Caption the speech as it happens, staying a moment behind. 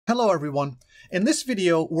Hello everyone. In this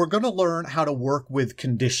video, we're going to learn how to work with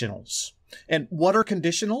conditionals. And what are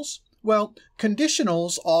conditionals? Well,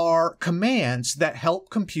 conditionals are commands that help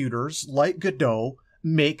computers like Godot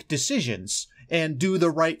make decisions and do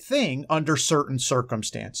the right thing under certain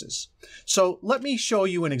circumstances. So let me show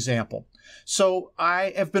you an example. So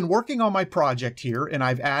I have been working on my project here and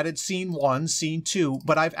I've added scene 1, scene 2,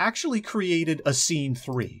 but I've actually created a scene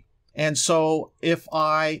 3. And so if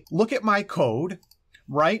I look at my code,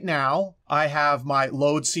 right now I have my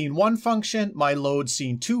load scene 1 function, my load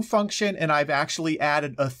scene 2 function, and I've actually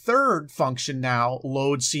added a third function now,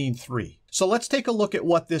 load scene 3. So let's take a look at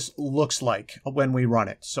what this looks like when we run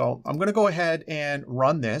it. So I'm going to go ahead and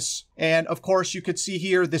run this. And of course you could see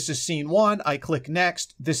here, this is scene 1. I click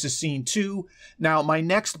next. This is scene 2. Now my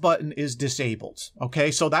next button is disabled.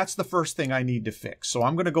 Okay, so that's the first thing I need to fix. So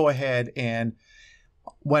I'm going to go ahead and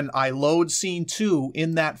when I load scene 2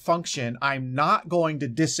 in that function, I'm not going to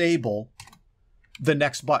disable the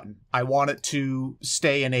next button. I want it to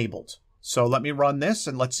stay enabled. So let me run this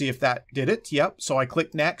and let's see if that did it. Yep. So I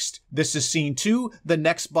click next. This is scene 2. The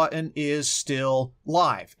next button is still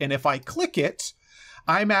live. And if I click it,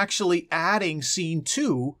 I'm actually adding scene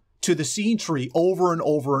 2 to the scene tree over and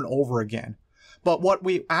over and over again. But what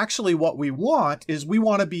we want is we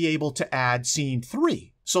want to be able to add scene 3.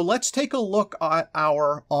 So let's take a look at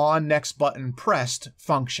our onNextButtonPressed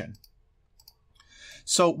function.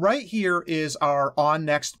 So right here is our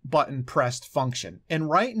onNextButtonPressed function. And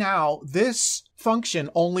right now, this function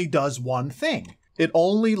only does one thing. It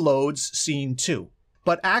only loads scene 2.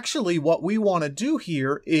 But actually what we want to do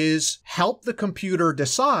here is help the computer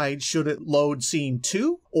decide, should it load scene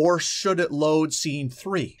 2 or should it load scene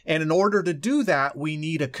 3? And in order to do that, we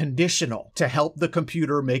need a conditional to help the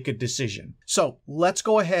computer make a decision. So let's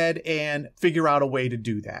go ahead and figure out a way to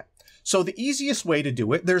do that. So the easiest way to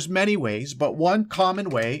do it, there's many ways, but one common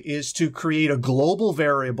way is to create a global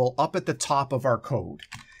variable up at the top of our code.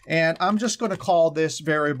 And I'm just going to call this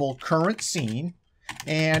variable current scene.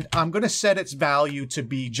 And I'm going to set its value to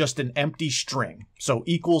be just an empty string. So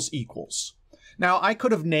equals equals. Now I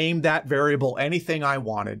could have named that variable anything I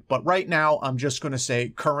wanted, but right now I'm just going to say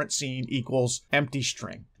current scene equals empty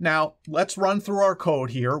string. Now let's run through our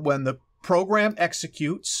code here. When the program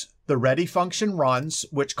executes, the ready function runs,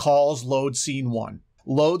 which calls load scene 1.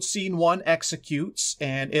 Load scene 1 executes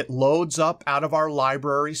and it loads up out of our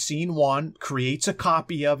library scene 1, creates a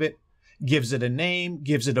copy of it, gives it a name,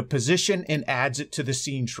 gives it a position, and adds it to the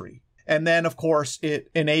scene tree. And then, of course,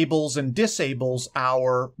 it enables and disables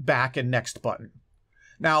our back and next button.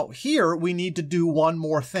 Now, here we need to do one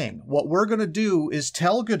more thing. What we're going to do is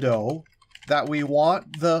tell Godot that we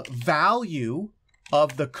want the value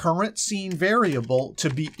of the current scene variable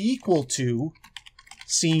to be equal to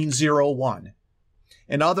scene 01.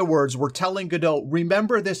 In other words, we're telling Godot,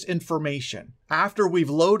 remember this information. After we've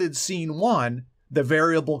loaded scene 1, the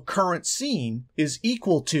variable current scene is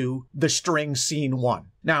equal to the string scene 1.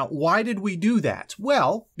 Now, why did we do that?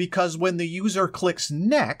 Well, because when the user clicks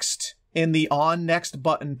next and the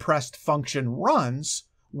onNextButtonPressed function runs,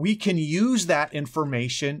 we can use that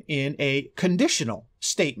information in a conditional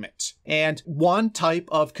statement. And one type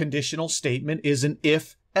of conditional statement is an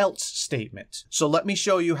if-else statement. So let me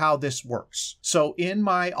show you how this works. So in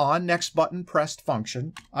my onNextButtonPressed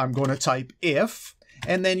function, I'm going to type if,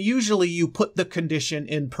 and then usually you put the condition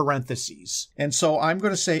in parentheses. And so I'm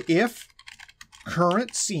going to say if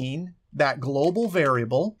current scene, that global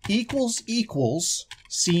variable, equals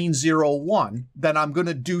scene 01, then I'm going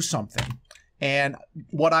to do something. And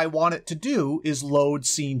what I want it to do is load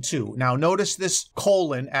scene 2. Now notice this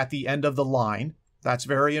colon at the end of the line. That's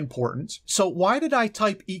very important. So why did I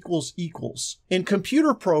type equals equals? In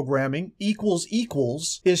computer programming, equals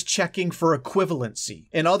equals is checking for equivalency.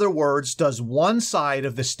 In other words, does one side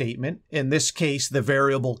of the statement, in this case the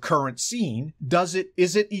variable current scene,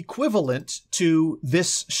 is it equivalent to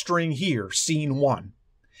this string here, scene 1?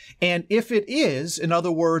 And if it is, in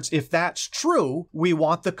other words, if that's true, we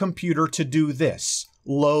want the computer to do this,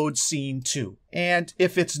 load scene 2. And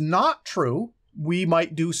if it's not true, we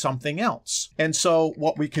might do something else. And so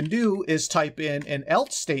what we can do is type in an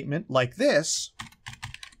else statement like this,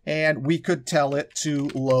 and we could tell it to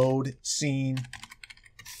load scene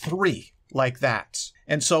 3 like that.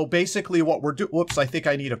 And so basically what we're doing, whoops, I think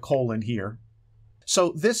I need a colon here.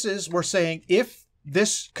 So this is, we're saying if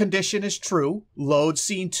this condition is true, load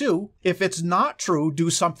scene 2. If it's not true, do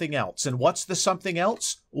something else. And what's the something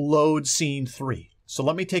else? Load scene 3. So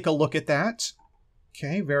let me take a look at that.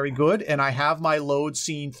 Okay, very good. And I have my load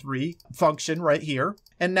scene 3 function right here.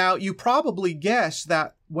 And now you probably guess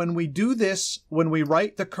that when we do this, when we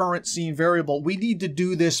write the current scene variable, we need to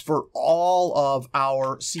do this for all of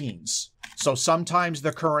our scenes. So sometimes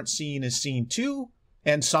the current scene is scene 2,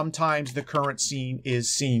 and sometimes the current scene is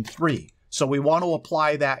scene 3. So we want to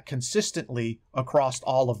apply that consistently across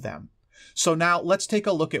all of them. So now let's take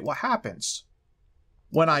a look at what happens.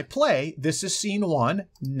 When I play, this is scene 1,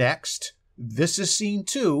 next, this is scene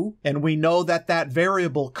 2, and we know that that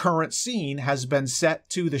variable current scene has been set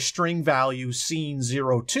to the string value scene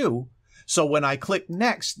 02. So when I click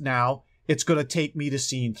next now, it's going to take me to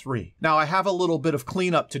scene 3. Now I have a little bit of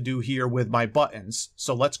cleanup to do here with my buttons,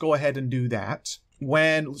 so let's go ahead and do that.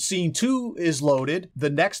 When scene 2 is loaded,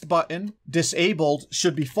 the next button, disabled,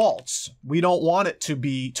 should be false. We don't want it to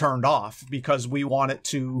be turned off because we want it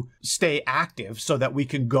to stay active so that we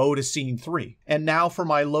can go to scene 3. And now for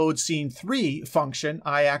my load scene 3 function,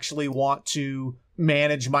 I actually want to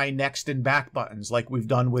manage my next and back buttons like we've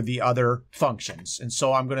done with the other functions. And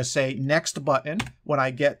so I'm going to say next button when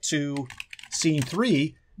I get to scene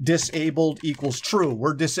 3, disabled equals true.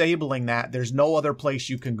 We're disabling that. There's no other place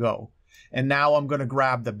you can go. And now I'm going to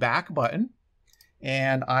grab the back button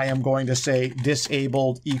and I am going to say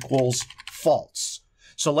disabled equals false.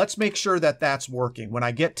 So let's make sure that that's working. When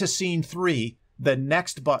I get to scene 3, the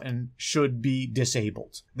next button should be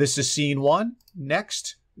disabled. This is scene 1,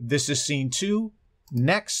 next. This is scene 2,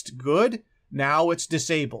 next, good. Now it's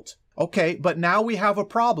disabled. Okay, but now we have a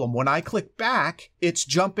problem. When I click back, it's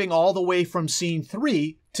jumping all the way from scene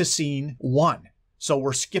 3 to scene 1. So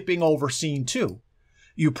we're skipping over scene 2.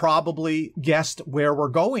 You probably guessed where we're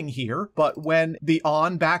going here, but when the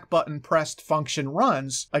on back button pressed function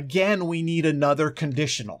runs, again, we need another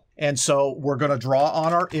conditional. And so we're going to draw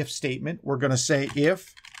on our if statement. We're going to say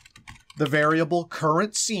if the variable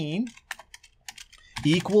current scene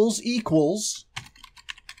equals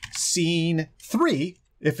scene 3.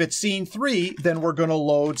 If it's scene 3, then we're going to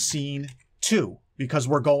load scene 2 because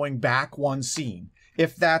we're going back one scene.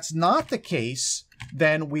 If that's not the case,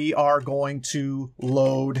 then we are going to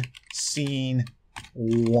load scene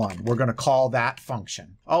 1. We're going to call that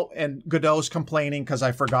function. Oh, and Godot's complaining because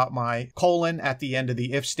I forgot my colon at the end of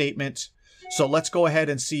the if statement. So let's go ahead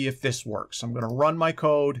and see if this works. I'm going to run my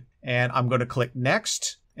code and I'm going to click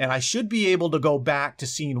next. And I should be able to go back to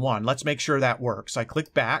scene 1. Let's make sure that works. I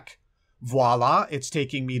click back. Voila, it's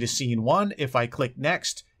taking me to scene 1. If I click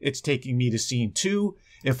next, it's taking me to scene 2.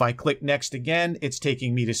 If I click next again, it's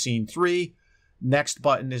taking me to scene 3. Next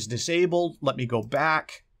button is disabled. Let me go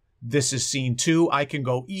back. This is scene 2. I can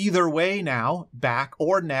go either way now, back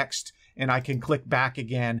or next, and I can click back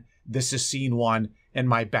again. This is scene 1, and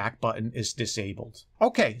my back button is disabled.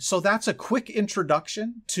 Okay, so that's a quick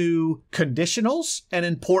introduction to conditionals, and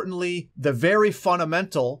importantly, the very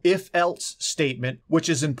fundamental if-else statement, which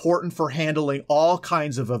is important for handling all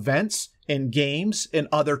kinds of events in games and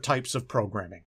other types of programming.